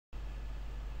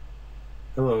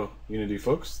Hello, Unity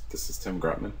folks. This is Tim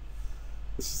Grotman.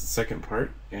 This is the second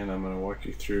part, and I'm going to walk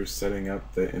you through setting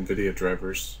up the NVIDIA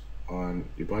drivers on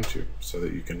Ubuntu so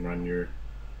that you can run your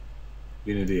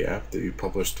Unity app that you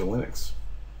publish to Linux.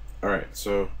 Alright,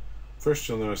 so first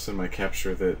you'll notice in my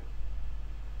capture that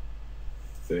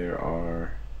there's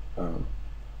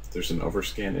an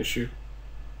overscan issue,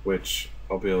 which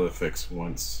I'll be able to fix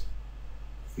once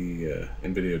the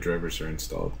NVIDIA drivers are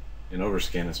installed. And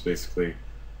overscan is basically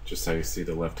just how you see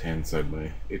the left hand side of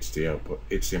my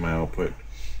HDMI output.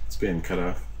 It's being cut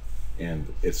off,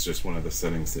 and it's just one of the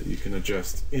settings that you can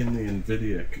adjust in the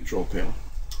NVIDIA control panel.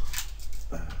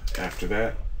 After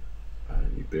that,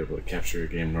 you'll be able to capture your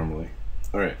game normally.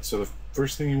 Alright, so the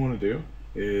first thing you want to do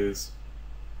is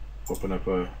open up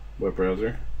a web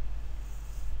browser.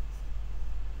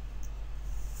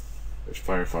 There's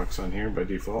Firefox on here by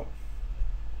default.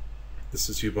 This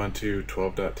is Ubuntu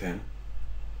 12.10.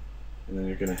 And then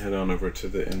you're going to head on over to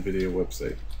the NVIDIA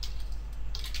website.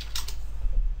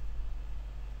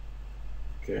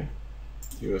 Okay,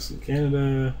 US and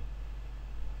Canada,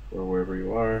 or wherever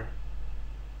you are.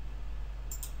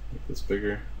 Make this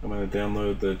bigger. I'm going to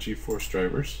download the GeForce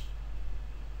drivers.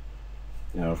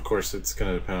 Now, of course, it's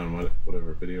going to depend on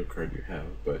whatever video card you have,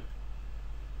 but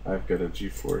I've got a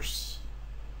GeForce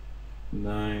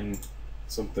 9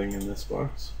 something in this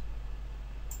box.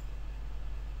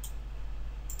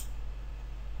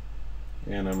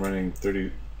 And I'm running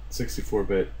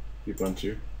 64-bit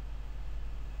Ubuntu.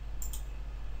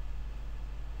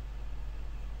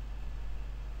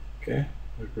 Okay,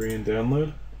 agree and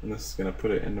download, and this is going to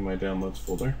put it into my downloads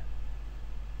folder.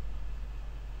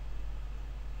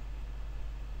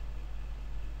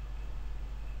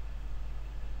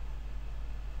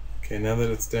 Okay, now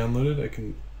that it's downloaded, I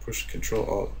can push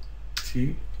Ctrl-Alt-T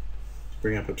to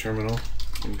bring up a terminal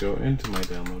and go into my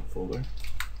download folder.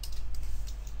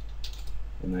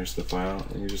 And there's the file,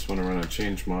 and you just want to run a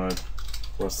change mod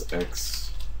plus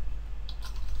X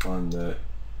on the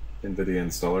NVIDIA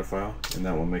installer file, and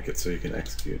that will make it so you can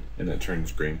execute, and it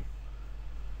turns green.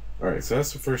 Alright, so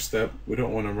that's the first step. We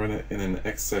don't want to run it in an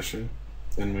X session,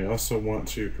 and we also want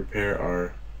to prepare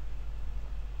our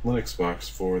Linux box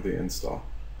for the install.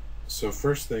 So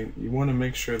first thing, you want to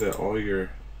make sure that all your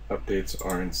updates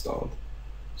are installed.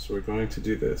 So we're going to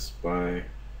do this by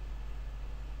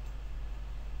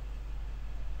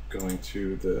going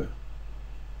to the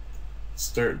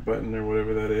start button or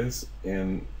whatever that is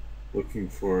and looking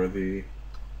for the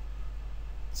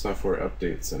software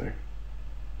update center.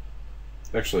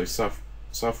 Actually,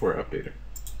 software updater.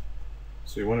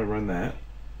 So you want to run that,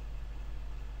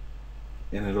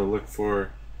 and it'll look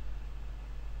for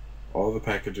all the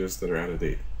packages that are out of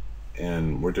date.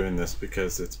 And we're doing this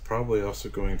because it's probably also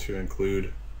going to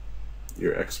include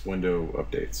your X window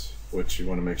updates, which you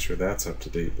want to make sure that's up to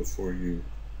date before you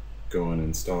go and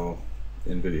install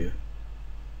NVIDIA,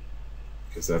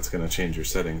 because that's going to change your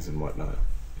settings and whatnot,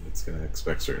 and it's going to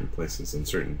expect certain places and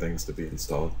certain things to be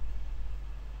installed.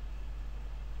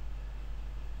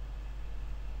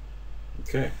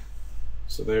 Okay,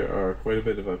 so there are quite a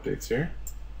bit of updates here,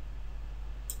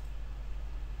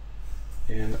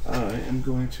 and I am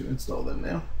going to install them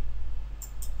now.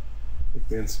 Click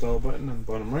the install button on the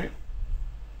bottom right,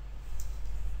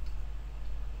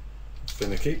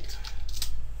 authenticate.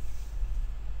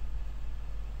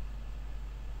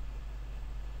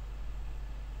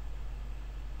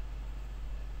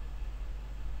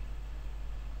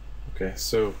 Okay,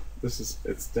 so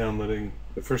it's downloading.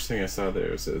 The first thing I saw there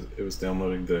was it was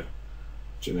downloading the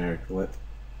generic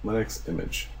Linux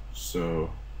image.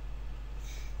 So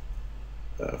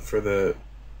for the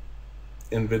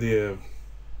NVIDIA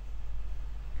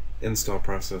install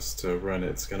process to run,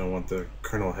 it's going to want the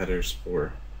kernel headers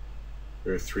for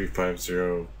their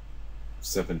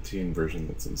 3.50.17 version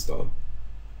that's installed.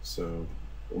 So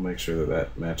we'll make sure that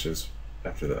that matches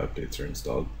after the updates are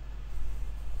installed.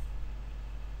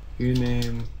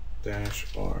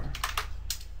 uname-r.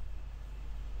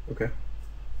 Okay.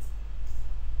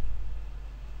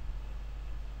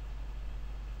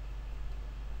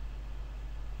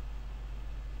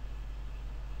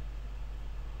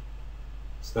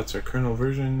 So that's our kernel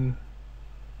version,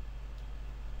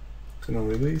 kernel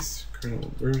release,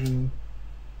 kernel version.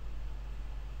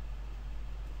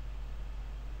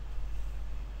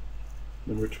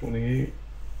 Number 28.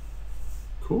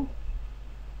 Cool.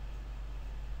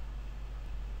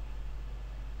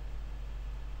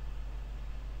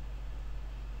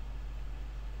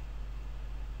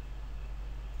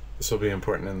 This will be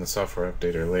important in the software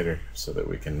updater later so that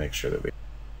we can make sure that we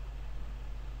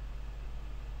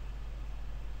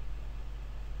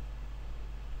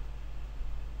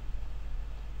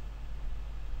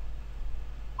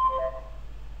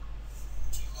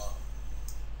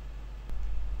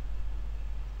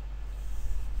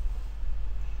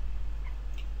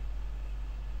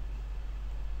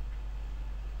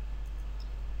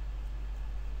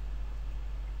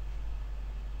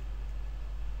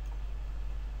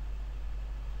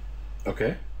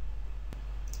Okay.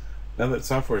 Now that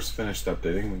software is finished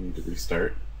updating, we need to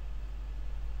restart.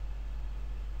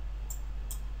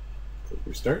 Click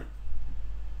restart.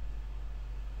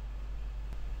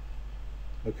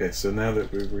 Okay, so now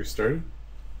that we've restarted,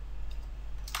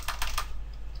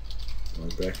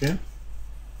 log back in.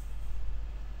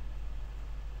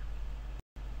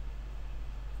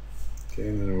 Okay,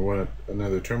 and then we want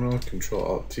another terminal,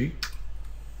 Control-Alt-T.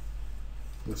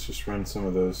 Let's just run some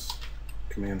of those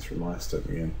commands from last time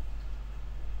again.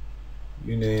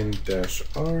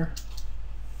 Uname-R.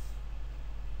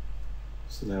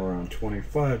 So now we're on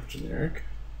 25 generic.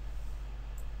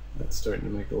 That's starting to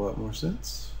make a lot more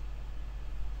sense.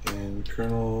 And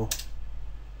kernel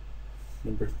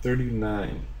number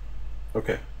 39.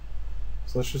 Okay,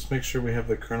 so let's just make sure we have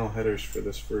the kernel headers for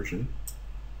this version.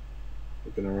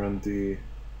 We're going to run the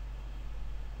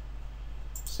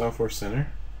Software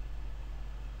Center.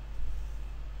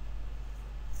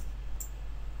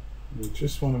 We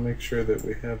just want to make sure that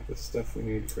we have the stuff we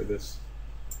need for this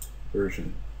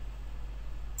version.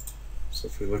 So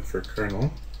if we look for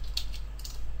kernel,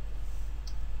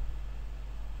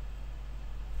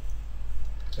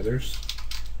 headers.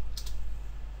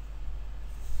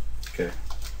 Okay,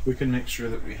 we can make sure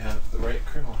that we have the right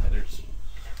kernel headers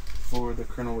for the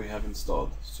kernel we have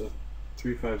installed. So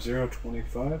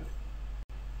 35025,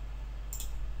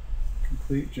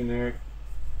 complete generic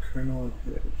kernel and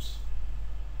headers.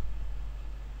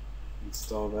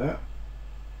 Install that.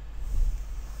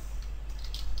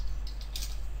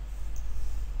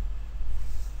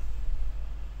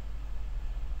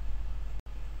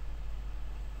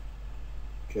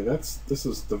 Okay, this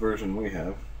is the version we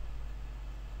have.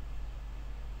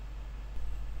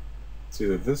 It's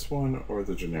either this one or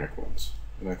the generic ones.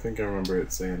 And I think I remember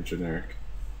it saying generic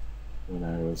when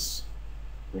I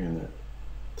ran that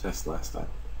test last time.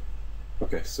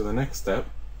 Okay, so the next step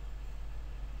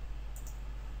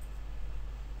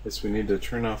is we need to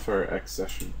turn off our X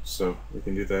session. So we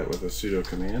can do that with a sudo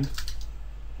command,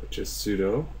 which is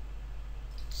sudo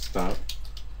stop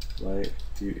light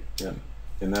dm.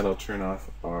 And that'll turn off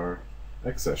our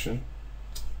X session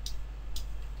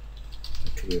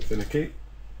after we authenticate.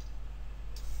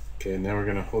 Okay, now we're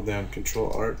going to hold down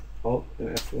Alt and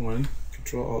F1,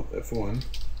 Control Alt F1,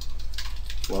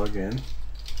 log in,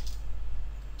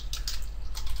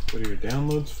 go to your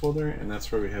downloads folder, and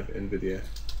that's where we have NVIDIA.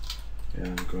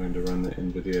 And I'm going to run the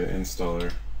NVIDIA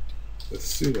installer with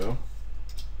sudo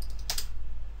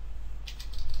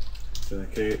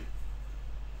authenticate.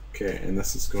 Okay, and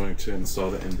this is going to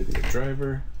install the NVIDIA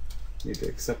driver. Need to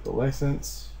accept the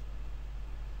license.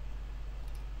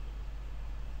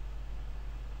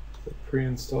 The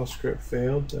pre-install script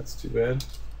failed. That's too bad.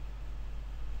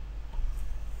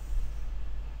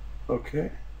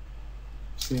 Okay,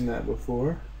 seen that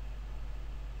before.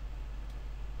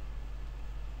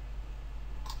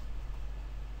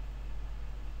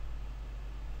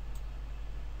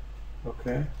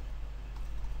 Okay,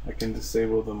 I can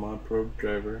disable the mod probe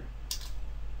driver.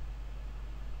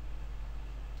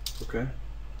 Okay,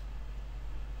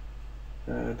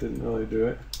 didn't really do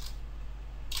it.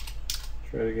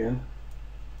 Try it again.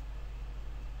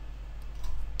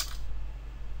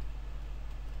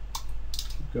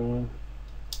 Keep going.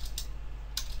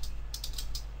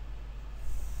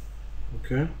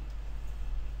 Okay,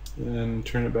 and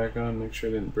turn it back on, make sure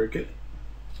I didn't break it.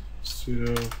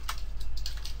 Sudo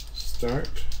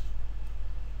start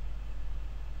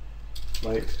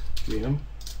light dm.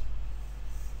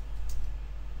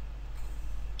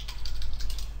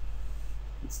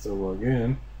 And still log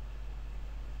in.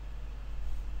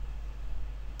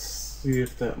 Let's see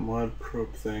if that mod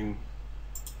probe thing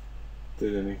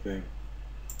did anything.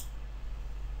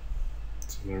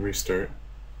 So I'm going to restart.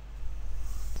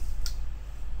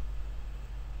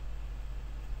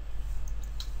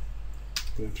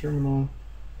 Go to terminal.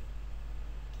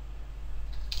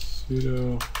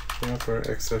 Sudo turn off our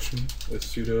X session with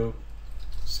sudo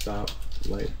stop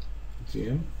light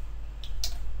dm.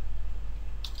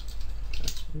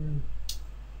 Password.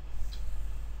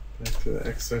 Back to the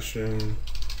X session.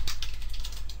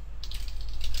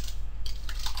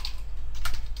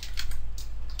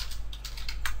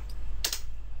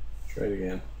 Try it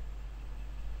again.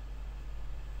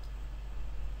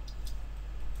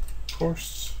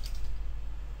 Course.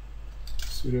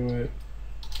 Sudo it.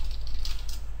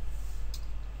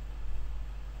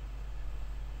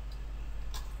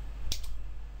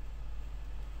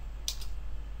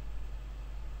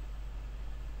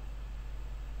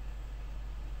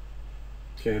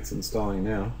 Okay, it's installing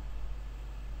now.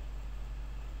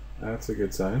 That's a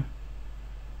good sign.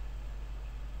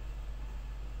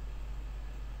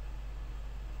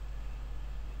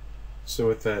 So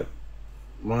with that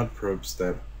mod probe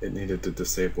step, it needed to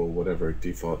disable whatever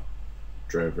default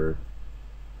driver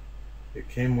it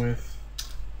came with.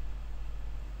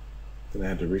 Then I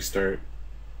had to restart.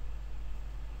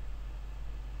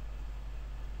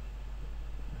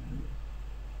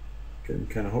 Getting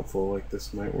kind of hopeful like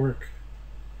this might work.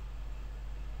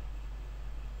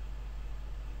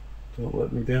 Don't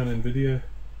let me down, NVIDIA.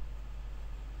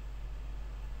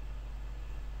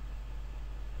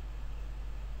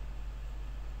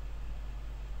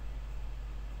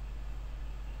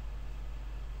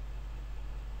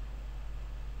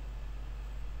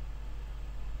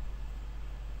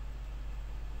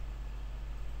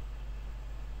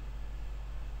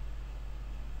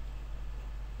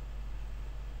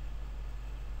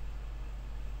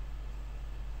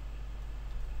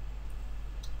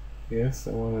 Yes,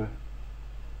 I want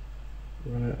to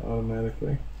run it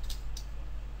automatically.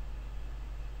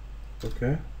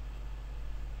 Okay.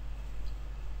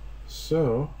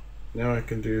 So now I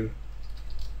can do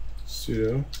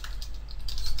sudo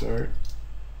start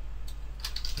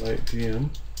light VM,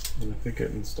 and I think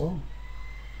it installed.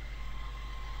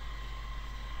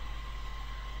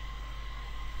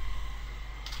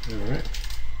 Alright,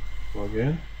 log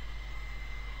in.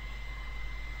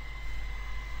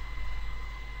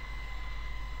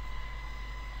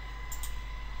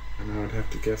 And I would have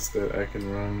to guess that I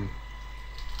can run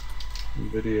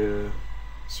NVIDIA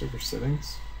server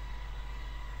settings.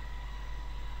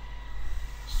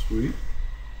 Sweet.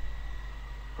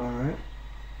 Alright.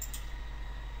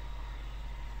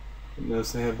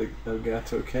 Notice I have the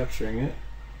Elgato capturing it.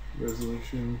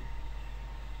 Resolution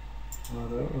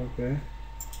auto, okay.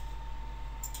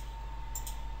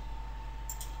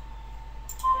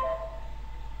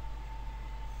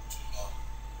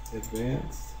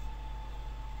 Advanced.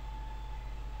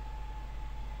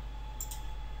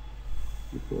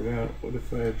 Report out. What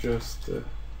if I adjust the...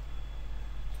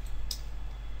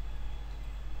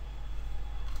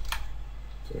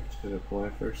 Sorry, hit apply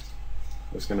first.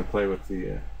 I was going to play with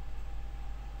the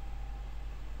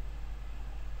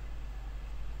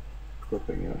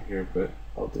clipping out here, but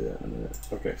I'll do that in a minute.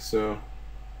 Okay, so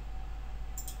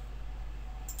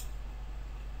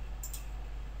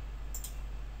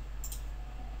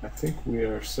I think we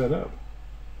are set up.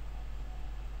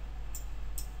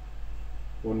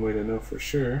 One way to know for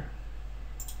sure,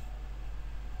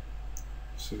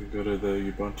 so we go to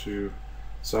the Ubuntu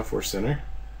Software Center.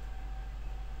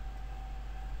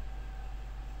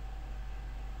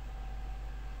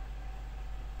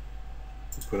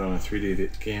 We put on a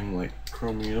 3D game like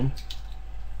Chromium.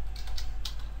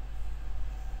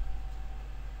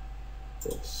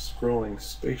 The scrolling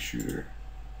space shooter.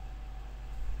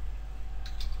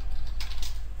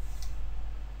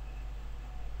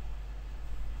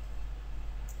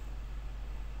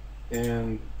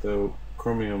 And the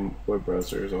Chromium web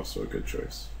browser is also a good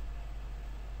choice.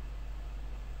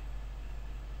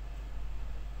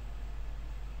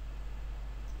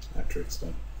 After it's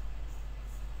done.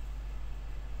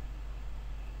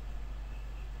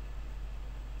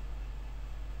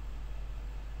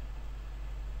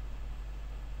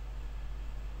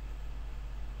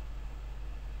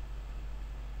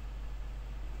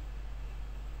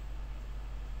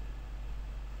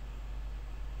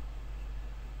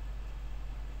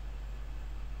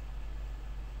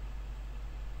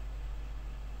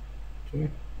 Okay.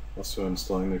 Also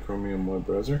installing the Chromium web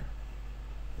browser,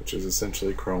 which is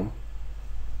essentially Chrome.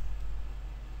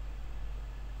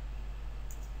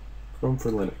 Chrome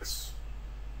for Linux.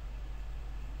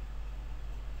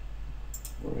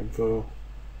 More info.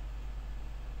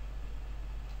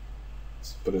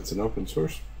 But it's an open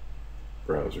source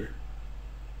browser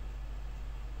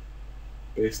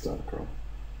based on Chrome.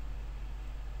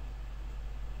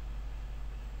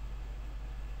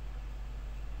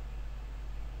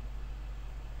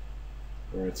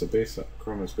 Or it's a base on,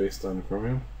 Chrome is based on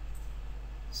Chromium.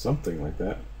 Something like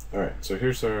that. Alright, so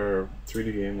here's our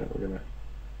 3D game that we're gonna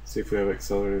see if we have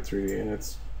accelerated 3D, and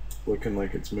it's looking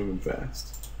like it's moving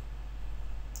fast.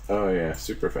 Oh yeah,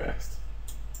 super fast.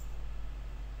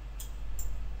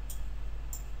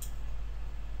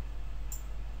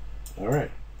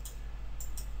 Alright.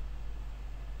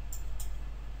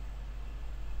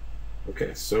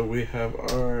 Okay, so we have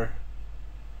our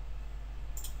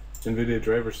NVIDIA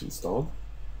drivers installed.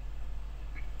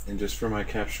 And just for my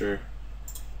capture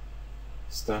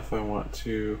stuff, I want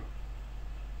to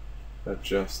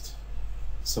adjust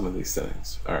some of these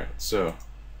settings. Alright, so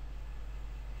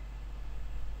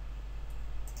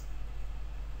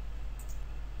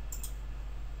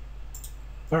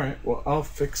alright, well, I'll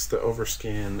fix the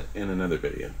overscan in another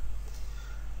video.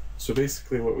 So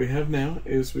basically what we have now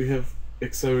is we have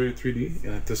accelerated 3D,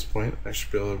 and at this point I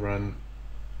should be able to run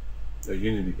a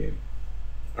Unity game.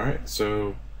 Alright,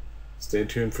 so stay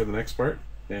tuned for the next part,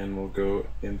 and we'll go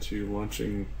into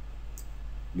launching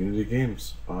Unity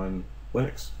games on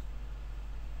Linux.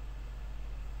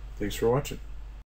 Thanks for watching.